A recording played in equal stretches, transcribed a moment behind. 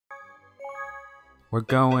We're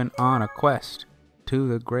going on a quest to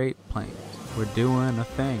the Great Plains. We're doing a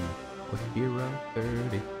thing with Hero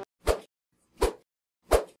 30.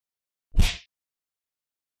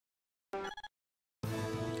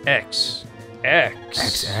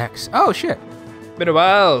 XX. Oh, shit. Been a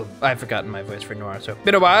while. I've forgotten my voice for Noir, so.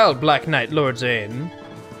 Been a while, Black Knight Lord Zane.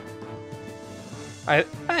 I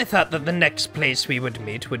thought that the next place we would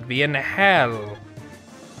meet would be in hell.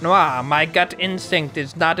 Noir, my gut instinct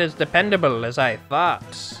is not as dependable as I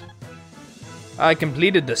thought. I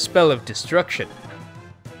completed the spell of destruction.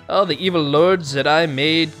 All the evil lords that I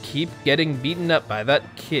made keep getting beaten up by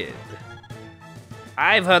that kid.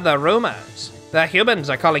 I've heard the rumors. The humans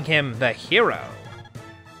are calling him the hero.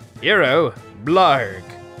 Hero? Blarg.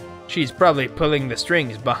 She's probably pulling the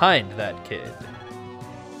strings behind that kid.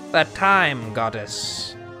 The time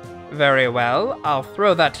goddess. Very well, I'll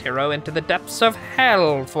throw that hero into the depths of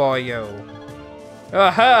hell for you.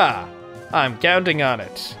 Aha! I'm counting on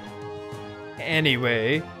it.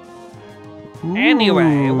 Anyway,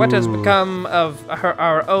 what has become of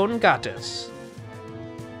our own goddess?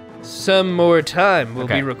 Some more time will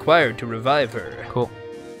be required to revive her. Cool.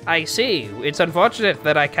 I see. It's unfortunate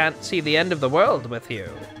that I can't see the end of the world with you.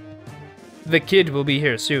 The kid will be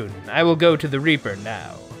here soon. I will go to the Reaper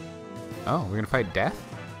now. Oh, we're gonna fight death?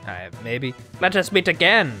 Maybe. Let us meet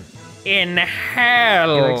again. In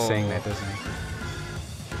hell. He likes saying that, doesn't he?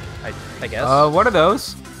 I guess. What are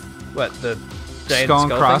those? What, the giant skull and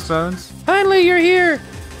skull crossbones? Things? Finally, you're here!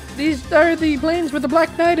 These are the plains where the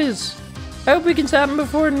Black Knight is. I hope we can stop him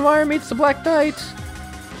before Noir meets the Black Knight.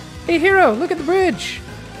 Hey, hero, look at the bridge.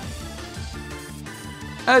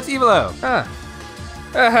 Oh, it's Evilo.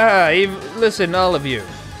 Listen, all of you.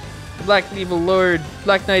 The Black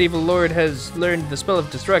Knight Evil Lord has learned the spell of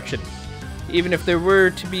destruction. Even if there were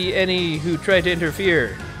to be any who try to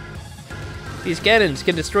interfere, these cannons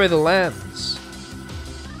can destroy the lands.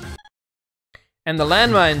 And the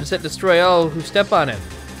landmines that destroy all who step on it.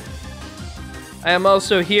 I am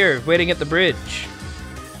also here, waiting at the bridge.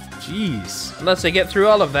 Jeez. Unless I get through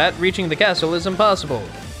all of that, reaching the castle is impossible.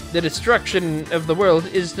 The destruction of the world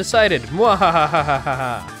is decided.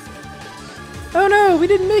 Mwahahahaha. Oh no, we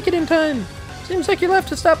didn't make it in time. Seems like you left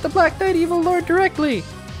to stop the Black Knight Evil Lord directly.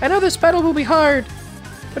 I know this battle will be hard.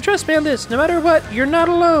 But trust me on this, no matter what, you're not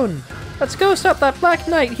alone. Let's go stop that Black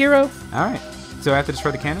Knight, hero. Alright. So I have to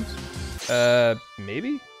destroy the cannons?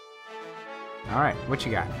 Maybe? Alright, what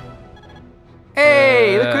you got?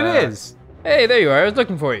 Hey, look who it is! Hey, there you are, I was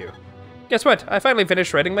looking for you. Guess what? I finally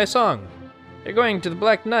finished writing my song. You're going to the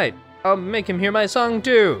Black Knight. I'll make him hear my song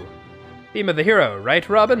too. Theme of the hero, right,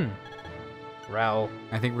 Robin? Growl.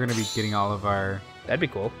 I think we're gonna be getting all of our... That'd be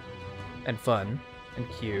cool. And fun. And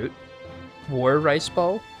cute. War rice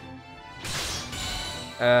ball?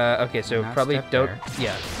 Okay, so probably don't... There.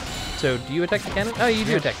 Yeah. So, do you attack the cannon? Oh, you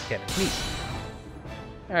do attack the cannon. Neat.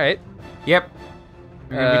 Alright. Yep.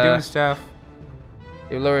 We're gonna be doing stuff.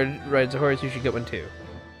 If Lord rides a horse, you should get one too.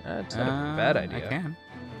 That's not a bad idea. I can.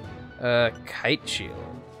 Kite shield.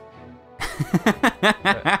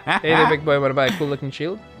 Hey there, big boy, wanna buy a cool looking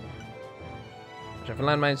shield? Which for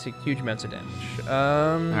landmines take huge amounts of damage.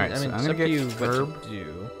 Alright, I mean, so I'm it's gonna up to get you Herb, what to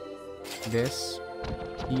do. this,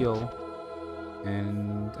 heal,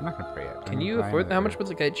 and I'm not gonna pray yet. Can you afford, how much was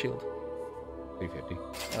the kite shield? 350.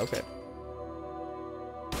 Okay.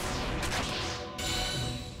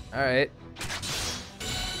 Alright.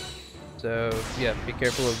 So, yeah, be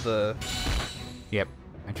careful of the... Yep,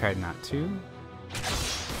 I tried not to.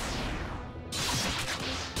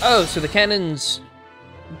 Oh, so the cannons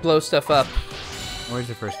blow stuff up. Where's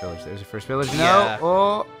the first village? There's the first village. No! Yeah.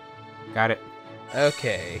 Oh! Got it.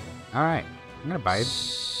 Okay. Alright, I'm gonna buy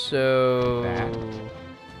So... that.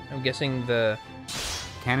 I'm guessing the...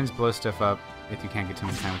 Cannons blow stuff up if you can't get to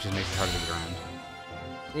them in time, which just makes it harder to get around.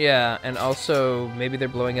 Yeah, and also maybe they're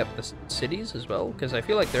blowing up the cities as well, because I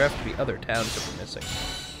feel like there have to be other towns that we're missing.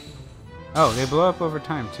 Oh, they blow up over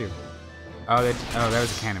time too. Oh, that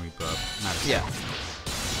was a cannon we blew up, not a Yeah.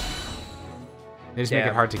 They just make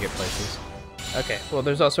it hard to get places. Okay, well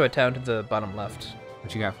there's also a town to the bottom left.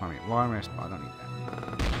 What you got for me? Water spot, I don't need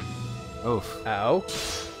that. Oof. Ow.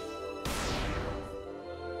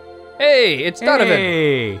 Hey, it's Donovan!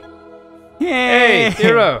 Hey! Hey,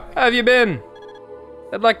 hero, how have you been?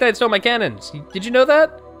 That Black Knight stole my cannons. Did you know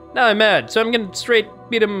that? Now I'm mad, so I'm gonna straight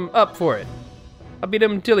beat him up for it. I'll beat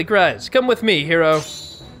him till he cries. Come with me, hero.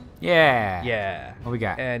 Yeah. Yeah. What we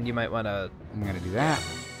got? And you might wanna... I'm gonna do that.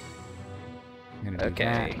 I'm gonna do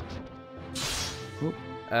that. Oop.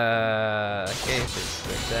 Okay, so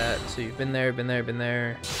like that. So you've been there. Don't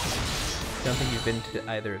think you've been to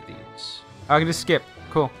either of these. Oh, I can just skip.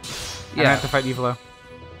 Cool. I don't have to fight Evilo.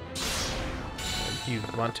 you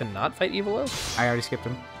want to not fight Evil-O? I already skipped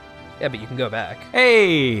him. Yeah, but you can go back.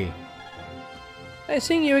 Hey! Nice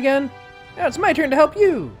seeing you again. Now it's my turn to help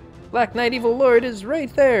you. Black Knight Evil Lord is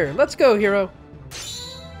right there. Let's go, hero.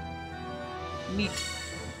 Neat.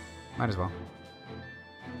 Might as well.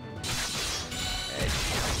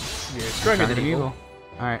 You're stronger than evil.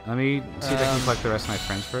 Alright, let me see if I can collect the rest of my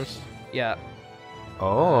friends first. Yeah.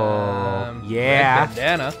 Oh, yeah. Red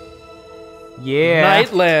bandana. Yeah.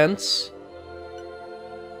 Night Lance.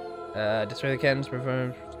 Destroy the cannons,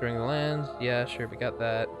 perform destroying the lands. Yeah, sure, we got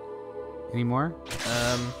that. Any more?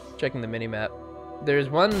 Checking the mini-map. There's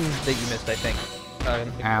one that you missed, I think.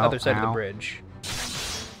 On the other side of the bridge.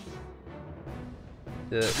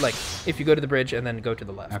 Like, if you go to the bridge and then go to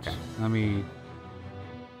the left. Okay, let me...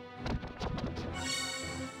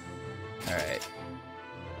 Alright.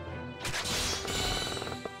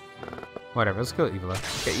 Whatever, let's go Evil-O.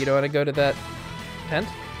 Okay, you don't want to go to that tent?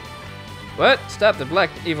 What? Stop the Black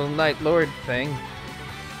Evil Knight Lord thing.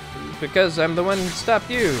 Because I'm the one who stopped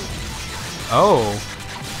you. Oh.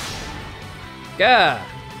 Gah!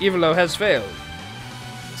 Evil-O has failed.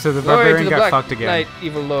 So the Glory to barbarian the got Black fucked again. Knight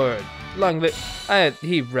Evil Lord. Long live...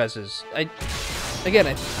 he reses. I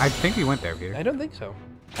think we went there, Peter. don't think so.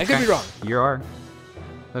 I could be wrong. You are.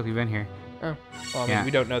 Look, we've been here. Oh. Well, I mean,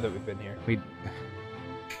 we don't know that we've been here.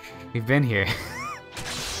 We've been here.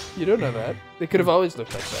 You don't know that. They could have always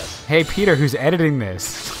looked like that. Hey, Peter, who's editing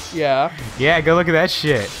this? Yeah. Yeah, go look at that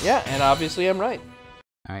shit. Yeah, and obviously I'm right.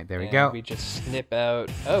 Alright, there we go. We just snip out...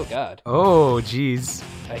 Oh, God. Oh, jeez.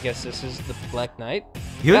 I guess this is the Black Knight?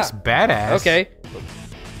 He looks badass. Okay.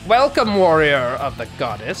 Welcome, warrior of the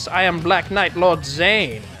goddess. I am Black Knight Lord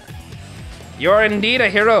Zane. You are indeed a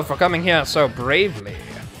hero for coming here so bravely.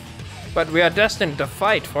 But we are destined to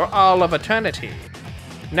fight for all of eternity.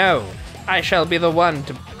 No, I shall be the one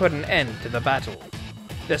to put an end to the battle.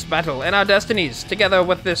 This battle and our destinies, together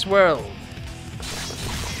with this world.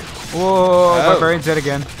 Whoa, barbarian's dead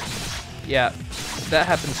again. Yeah, that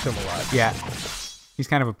happens to him a lot. Yeah. He's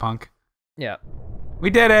kind of a punk. Yeah. We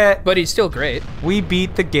did it! But he's still great. We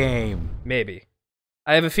beat the game. Maybe.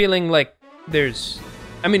 I have a feeling like there's...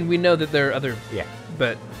 I mean, we know that there are other... Yeah.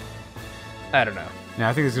 But... I don't know. No,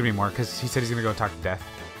 I think there's gonna be more, because he said he's gonna go talk to Death.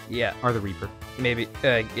 Yeah. Or the Reaper. Maybe.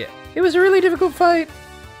 Yeah. It was a really difficult fight.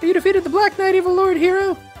 You defeated the Black Knight Evil Lord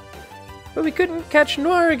hero. But we couldn't catch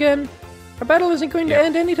Noir again. Our battle isn't going to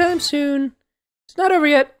end anytime soon. It's not over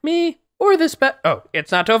yet. Me or this Oh,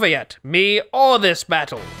 it's not over yet. Me or this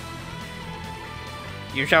battle.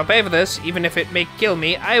 You shall pay for this, even if it may kill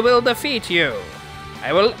me. I will defeat you.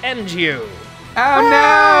 I will end you. Oh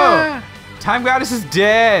no! Time Goddess is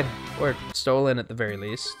dead. Or stolen at the very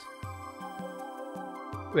least.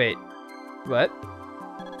 Wait. What?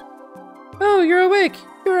 Oh, you're awake.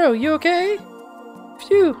 Hero, you okay?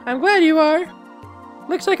 Phew, I'm glad you are.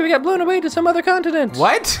 Looks like we got blown away to some other continent.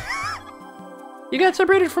 What? You got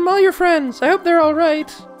separated from all your friends. I hope they're all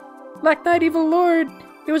right. Black Knight Evil Lord.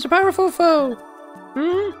 He was a powerful foe.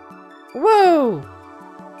 Whoa!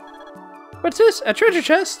 What's this? A treasure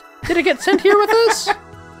chest? Did it get sent here with us?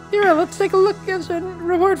 Here, let's take a look as a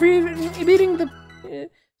reward for beating the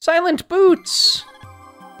silent boots.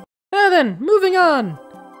 Now then, moving on.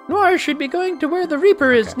 Noir should be going to where the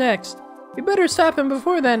Reaper is next. We better stop him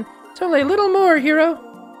before then. It's only a little more, hero.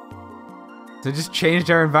 So just changed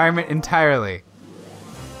our environment entirely.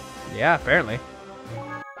 Yeah, apparently.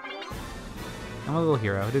 I'm a little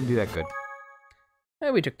hero. I didn't do that good.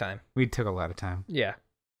 We took time. We took a lot of time. Yeah.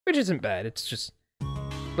 Which isn't bad. It's just...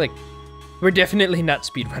 like... we're definitely not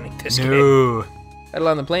speedrunning this game. No. Battle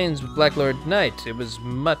on the plains with Black Lord Knight. It was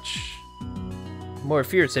much more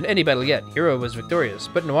fierce than any battle yet. Hero was victorious,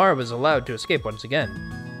 but Noir was allowed to escape once again.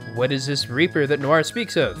 What is this Reaper that Noir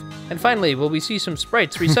speaks of? And finally, will we see some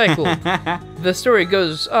sprites recycled? The story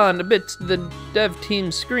goes on a bit, the dev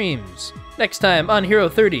team screams. Next time on Hero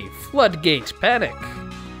 30, Floodgate Panic.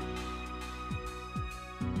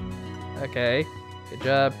 Okay, good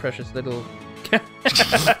job, precious little...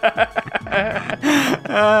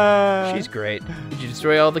 She's great. Did you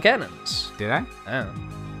destroy all the cannons? Did I?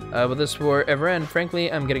 Oh. Will this war ever end?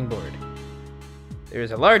 Frankly, I'm getting bored. There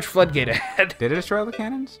is a large floodgate ahead. Did it destroy all the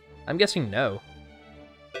cannons? I'm guessing no.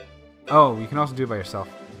 Oh, you can also do it by yourself.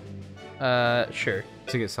 Sure.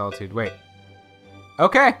 To get solitude. Wait.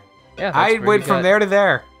 Okay. Yeah. I went from there to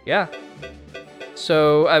there. Yeah.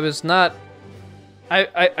 So I was not...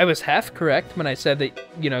 I was half correct when I said that,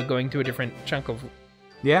 you know, going to a different chunk of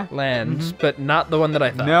lands, but not the one that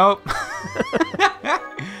I thought. Nope.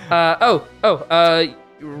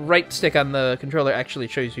 Right stick on the controller actually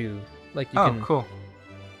shows you, like, you can... Oh, cool.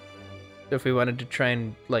 So if we wanted to try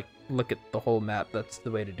and, like, look at the whole map, that's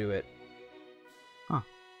the way to do it.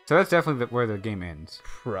 So that's definitely where the game ends.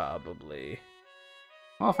 Probably.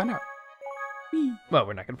 Well, I'll find out. Well,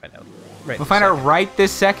 we're not gonna find out. Right. We'll find out right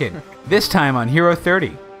this second. This time on Hero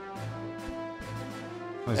 30.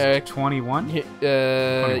 Was it 21?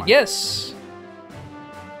 21. Yes.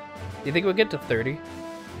 Do you think we'll get to 30?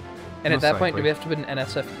 And Most at that point, likely. do we have to put an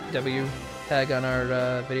NSFW tag on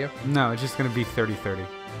our video? No, it's just going to be 3030.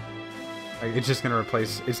 Like, it's just going to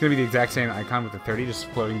replace... It's going to be the exact same icon with the 30 just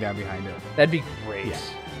floating down behind it. That'd be great.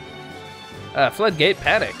 Yeah. Floodgate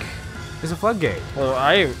paddock. There's a floodgate.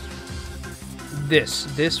 Well,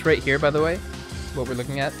 This right here, by the way, what we're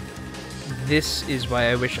looking at, this is why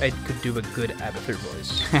I wish I could do a good Abathur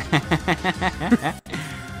voice.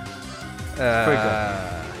 Pretty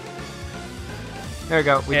good. There we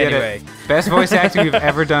go. We Anyway. did it. Best voice acting we've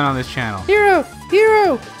ever done on this channel. Hero!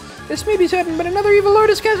 Hero! This may be sudden, but another evil lord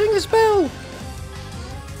is casting a spell!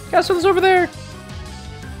 Castle is over there!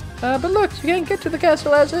 But look, you can't get to the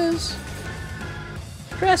castle as is.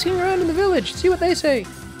 Try asking around in the village, see what they say.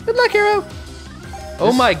 Good luck, Hero!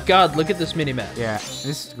 Oh my god, look at this minimap. Yeah,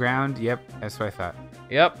 this ground, yep, that's what I thought.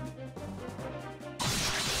 Yep.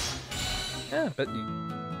 Yeah, but...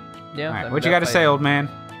 Yeah. Alright, what you gotta say, old man?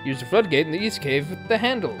 Use the floodgate in the east cave with the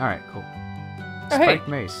handle. Alright, cool. Oh, hey. Spike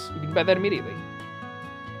mace. You can buy that immediately.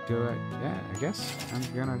 Do it? Yeah, I guess I'm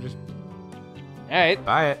gonna just Alright,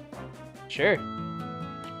 buy it. sure.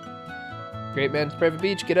 Great man's private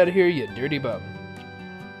beach, get out of here, you dirty bum.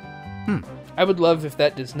 I would love if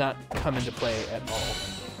that does not come into play at all.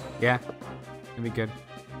 Yeah, it'd be good.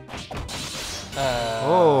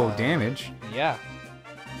 Oh, damage. Yeah.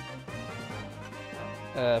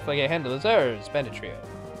 Floodgate handle is ours, Bandit Trio.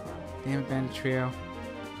 Damn it, Bandit Trio.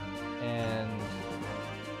 And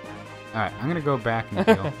Alright, I'm gonna go back and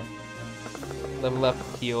heal. level up,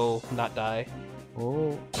 heal, not die.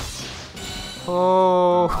 Oh.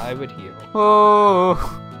 Oh. I would heal.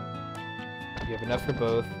 Oh. You have enough for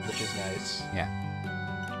both, which is nice. Yeah.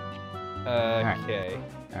 Okay.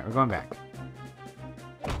 Alright, we're going back.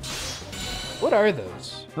 What are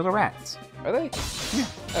those? Little rats. Are they? Yeah.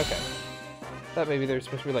 Okay. Thought maybe they're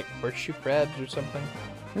supposed to be like horseshoe crabs or something.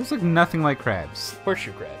 Those look nothing like crabs.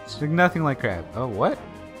 Horseshoe crabs. Look nothing like crab. Oh, what?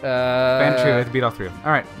 Bandit Trio, I have to beat all three of them.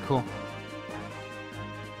 Alright, cool.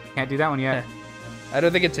 Can't do that one yet. I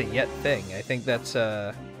don't think it's a yet thing. I think that's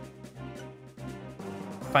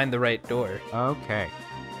find the right door. Okay.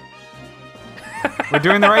 We're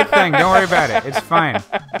doing the right thing. Don't worry about it. It's fine.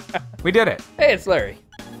 We did it. Hey, it's Larry.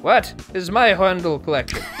 What? This is my handle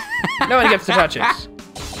collection. No one gets to touch it.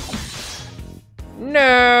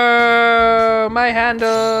 No, my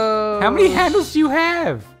handle. How many handles do you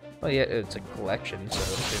have? Well, yeah, it's a collection, so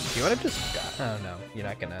if you want to just... Oh, no, you're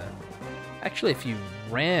not gonna... Actually, if you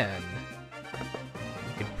ran, you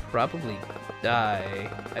could probably die.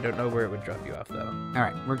 I don't know where it would drop you off, though.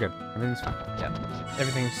 Alright, we're good. Everything's fine. Yeah,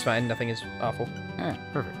 everything's fine. Nothing is awful. Yeah,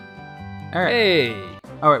 perfect. Alright. Hey!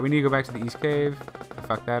 Alright, we need to go back to the East Cave. I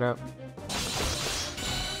fucked that up.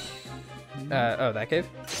 Oh, that cave?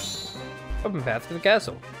 Open path to the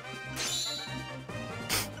castle.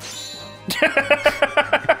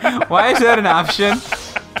 Why is that an option?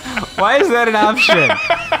 Why is that an option?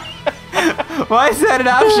 Why is that an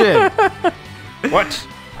option? What?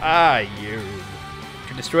 Ah, you.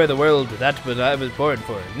 To destroy the world, that's what I was born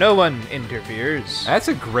for. No one interferes. That's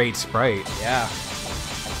a great sprite. Yeah.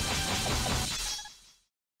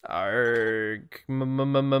 Arg.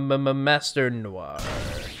 Master Noir.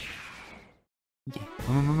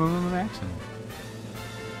 Action.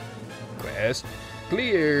 Quest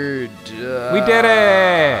cleared. We did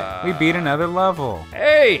it! We beat another level.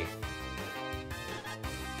 Hey!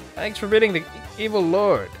 Thanks for ridding the evil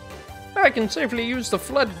lord. Now I can safely use the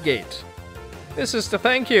floodgate. This is to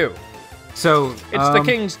thank you. So, It's the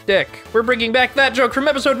king's dick. We're bringing back that joke from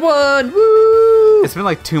episode 1. Woo! It's been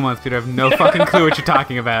like 2 months, dude. I have no fucking clue what you're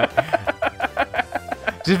talking about.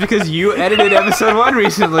 Just because you edited episode 1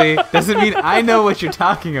 recently doesn't mean I know what you're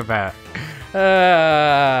talking about.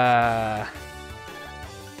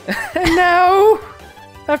 And now,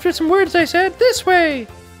 after some words I said, this way.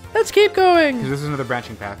 Let's keep going. Because this is another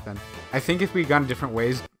branching path then. I think if we'd gone different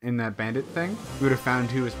ways in that bandit thing, we would have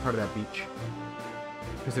found who was part of that beach.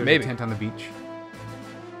 Because there was Maybe. a tent on the beach.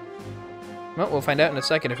 Well, we'll find out in a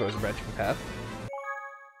second if it was a branching path.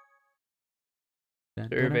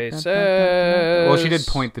 Survey says... Well, she did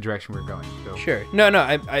point the direction we were going. So. Sure. No,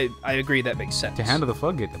 I agree that makes sense. To handle the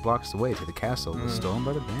floodgate that blocks the way to the castle was stolen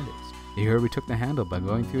by the bandits. The hero retook the handle by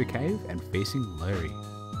going through the cave and facing Larry.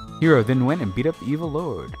 Hero then went and beat up the evil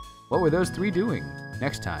lord. What were those three doing?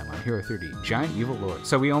 Next time on Hero 30, Giant Evil Lord.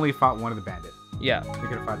 So we only fought one of the bandits. Yeah, We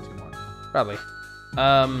could have fought 2 more. probably.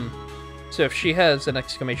 So if she has an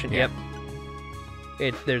exclamation, Yeah.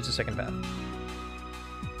 yep. There's a second path.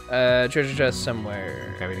 Treasure chest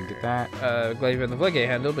somewhere. Okay, we didn't get that. Glad you're on the floodgate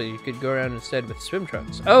handle, but you could go around instead with swim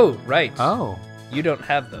trunks. Oh, right. Oh, You don't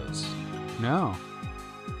have those. no.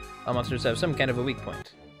 All monsters have some kind of a weak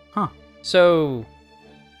point. Huh. So,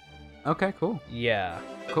 Okay, cool. yeah.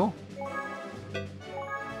 Cool.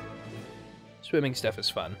 Swimming stuff is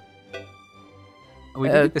fun. We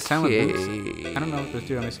did get the sound with boots. I don't know what those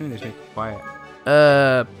do. I'm assuming they just make it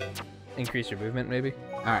quiet. Increase your movement, maybe?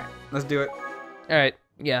 Alright, let's do it. Alright,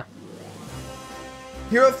 yeah.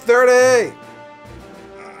 Hero 30!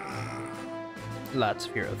 Lots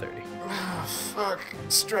of Hero 30. Oh, fuck.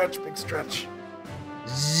 Stretch, big stretch.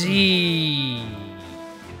 Z.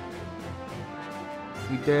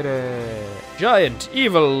 We did it. Giant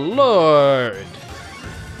Evil Lord.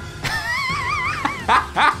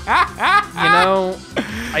 You know,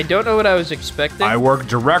 I don't know what I was expecting. I work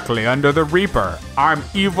directly under the Reaper. I'm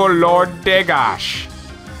Evil Lord Degash.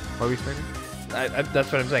 What are we expecting?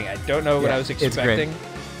 That's what I'm saying. I don't know what Yeah, I was it's great.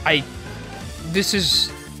 expecting. This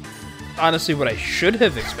is honestly what I should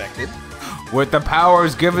have expected. With the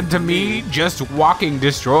powers given to me, just walking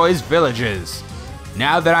destroys villages.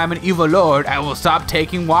 Now that I'm an evil lord, I will stop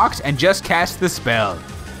taking walks and just cast the spell.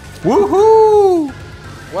 Woohoo!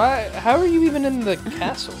 Why? How are you even in the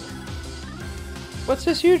castle? What's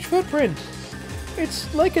this huge footprint?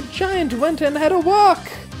 It's like a giant went and had a walk.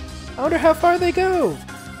 I wonder how far they go.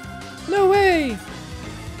 No way!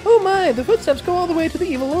 Oh my, the footsteps go all the way to the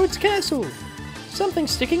evil lord's castle.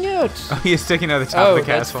 Something's sticking out. Oh, he's sticking out the top of the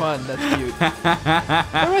that's castle. fun. That's cute.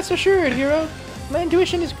 But rest assured, hero. My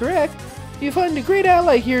intuition is correct. You find a great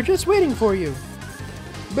ally here just waiting for you.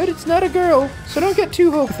 But it's not a girl, so don't get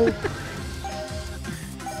too hopeful.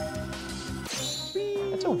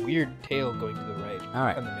 That's a weird tail going to the right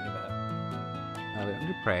Alright. on the minimap.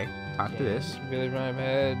 Under pray. Talk to this. Village my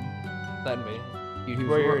head. Latin me. Huge Huge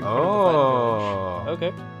warrior in front of the oh. Latin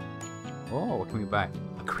village. Okay. Oh, what can we buy?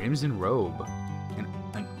 A crimson robe.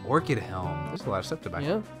 An orchid helm. There's a lot of stuff to buy.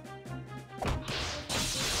 Yeah.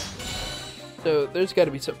 So there's got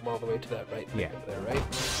to be something all the way to that right. Yeah. Over there, right?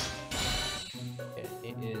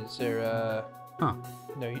 Is there Huh.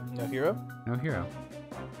 no hero? No hero.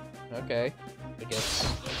 Okay. I guess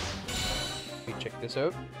we check this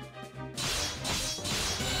out.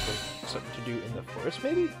 There's something to do in the forest,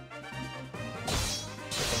 maybe?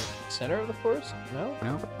 Center of the forest? No?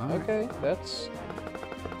 No? Alright. Okay, that's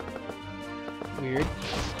weird.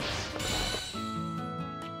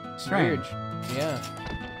 Strange. Weird. Yeah.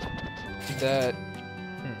 That.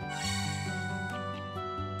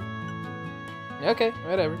 Okay,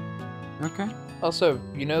 whatever. Okay. Also,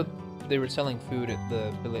 you know, they were selling food at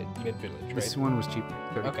the mid-village, right? This one was cheaper.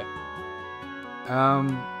 30. Okay.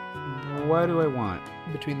 What do I want?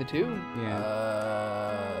 Between the two?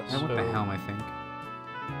 Yeah. I want the helm, I think.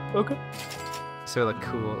 Okay. So it look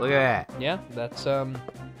cool. Look at that. Yeah, that's,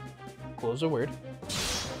 cool as a word.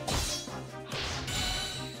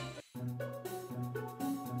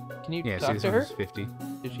 Can you Yeah, talk see, this to one her? was 50.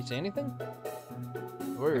 Did she say anything?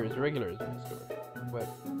 Warrior is regular, isn't it? What?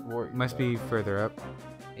 Warrior. Must be further up.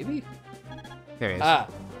 Maybe? There he is. Ah,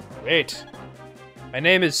 wait. My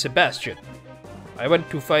name is Sebastian. I went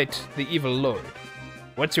to fight the evil lord.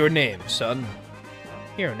 What's your name, son?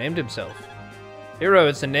 Hero named himself. Hero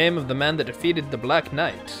is the name of the man that defeated the Black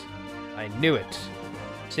Knight. I knew it.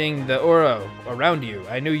 Seeing the aura around you,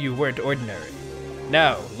 I knew you weren't ordinary.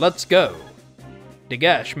 Now, let's go.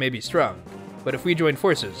 Dagash may be strong, but if we join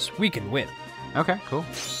forces, we can win. Okay, cool.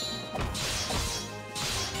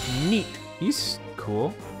 Neat. He's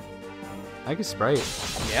cool. I like his sprite.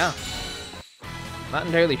 Yeah. Not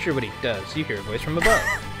entirely sure what he does. You hear a voice from above.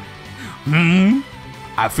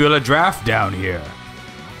 I feel a draft down here.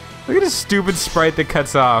 Look at this stupid sprite that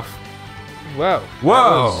cuts off. Whoa.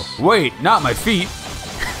 Whoa! Wait, not my feet.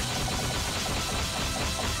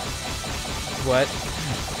 What?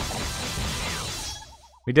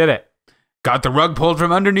 We did it. Got the rug pulled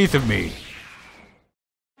from underneath of me.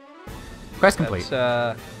 Quest complete.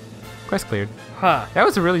 That's, Quest cleared. huh. That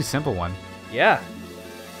was a really simple one. Yeah.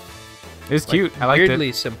 It was cute. I liked weirdly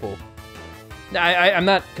it. simple. I'm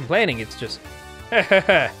not complaining, it's just...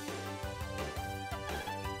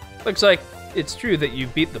 Looks like it's true that you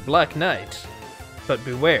beat the Black Knight. But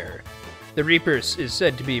beware. The Reaper is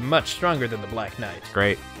said to be much stronger than the Black Knight.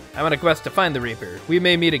 Great. I'm on a quest to find the Reaper. We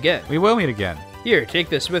may meet again. We will meet again. Here, take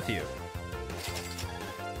this with you.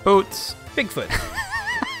 Boots. Bigfoot.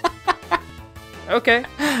 Okay.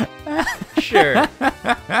 Sure.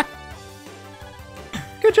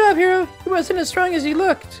 Good job, hero. He wasn't as strong as he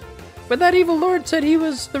looked. But that evil lord said he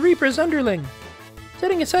was the Reaper's underling.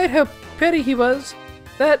 Setting aside how petty he was,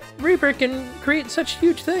 that Reaper can create such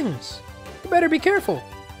huge things. You better be careful.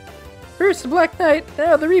 First the Black Knight,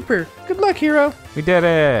 now the Reaper. Good luck, hero. We did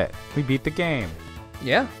it. We beat the game.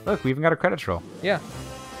 Yeah. Look, we even got a credits roll. Yeah.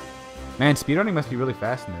 Man, speedrunning must be really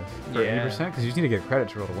fast in this. For Yeah. 80%, because you just need to get a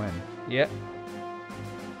credits roll to win. Yeah.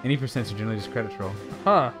 Any percents are generally just credits roll.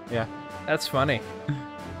 Huh. Yeah. That's funny.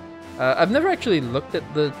 I've never actually looked at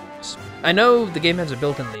the... I know the game has a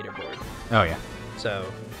built-in leaderboard. Oh, yeah. So,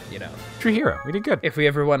 you know. True hero. We did good. If we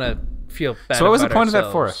ever want to feel bad So what was the about point of that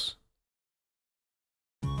ourselves, forest?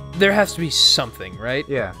 there has to be something, right?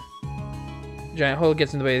 Yeah. Giant hole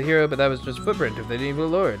gets in the way of the hero, but that was just a footprint of the evil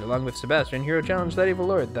lord. Along with Sebastian, hero challenged that evil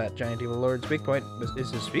lord. That giant evil lord's weak point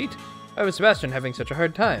is his feet. Why was Sebastian having such a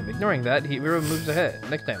hard time? Ignoring that, hero moves ahead.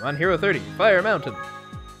 Next time on Hero 30, Fire Mountain.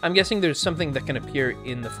 I'm guessing there's something that can appear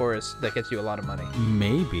in the forest that gets you a lot of money.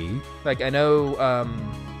 Maybe. Like, I know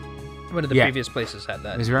one of the Yeah. previous places had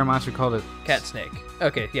that. There's a rare monster called a... Cat snake.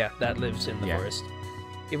 Okay, yeah, that lives in the Yeah. forest.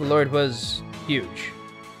 Evil lord was huge.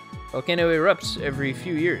 Volcano erupts every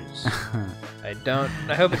few years. I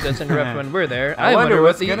hope it doesn't erupt when we're there. I wonder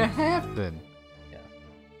what's gonna happen.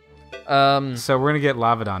 So we're gonna get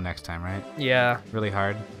Lavadon next time, right? Yeah. Really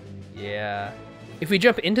hard. Yeah. If we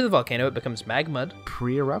jump into the volcano, it becomes magmud.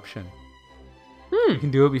 Pre-eruption. You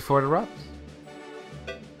can do it before it erupts.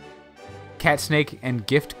 Cat snake and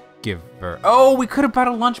gift giver. Oh, we could have bought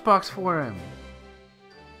a lunchbox for him.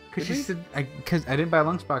 Cause she said, because I didn't buy a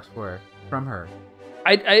lunchbox for her from her.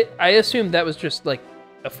 I assumed that was just like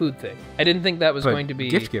a food thing. I didn't think that was But going to be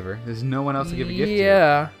gift giver. There's no one else to give a gift to.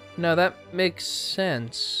 Yeah. No, that makes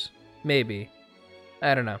sense. Maybe.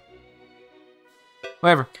 I don't know.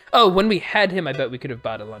 Whatever. Oh, when we had him, I bet we could have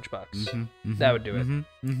bought a lunchbox. That would do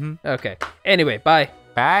it. Okay. Anyway, bye.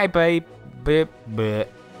 Bye, bye. I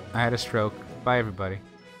had a stroke. Bye, everybody.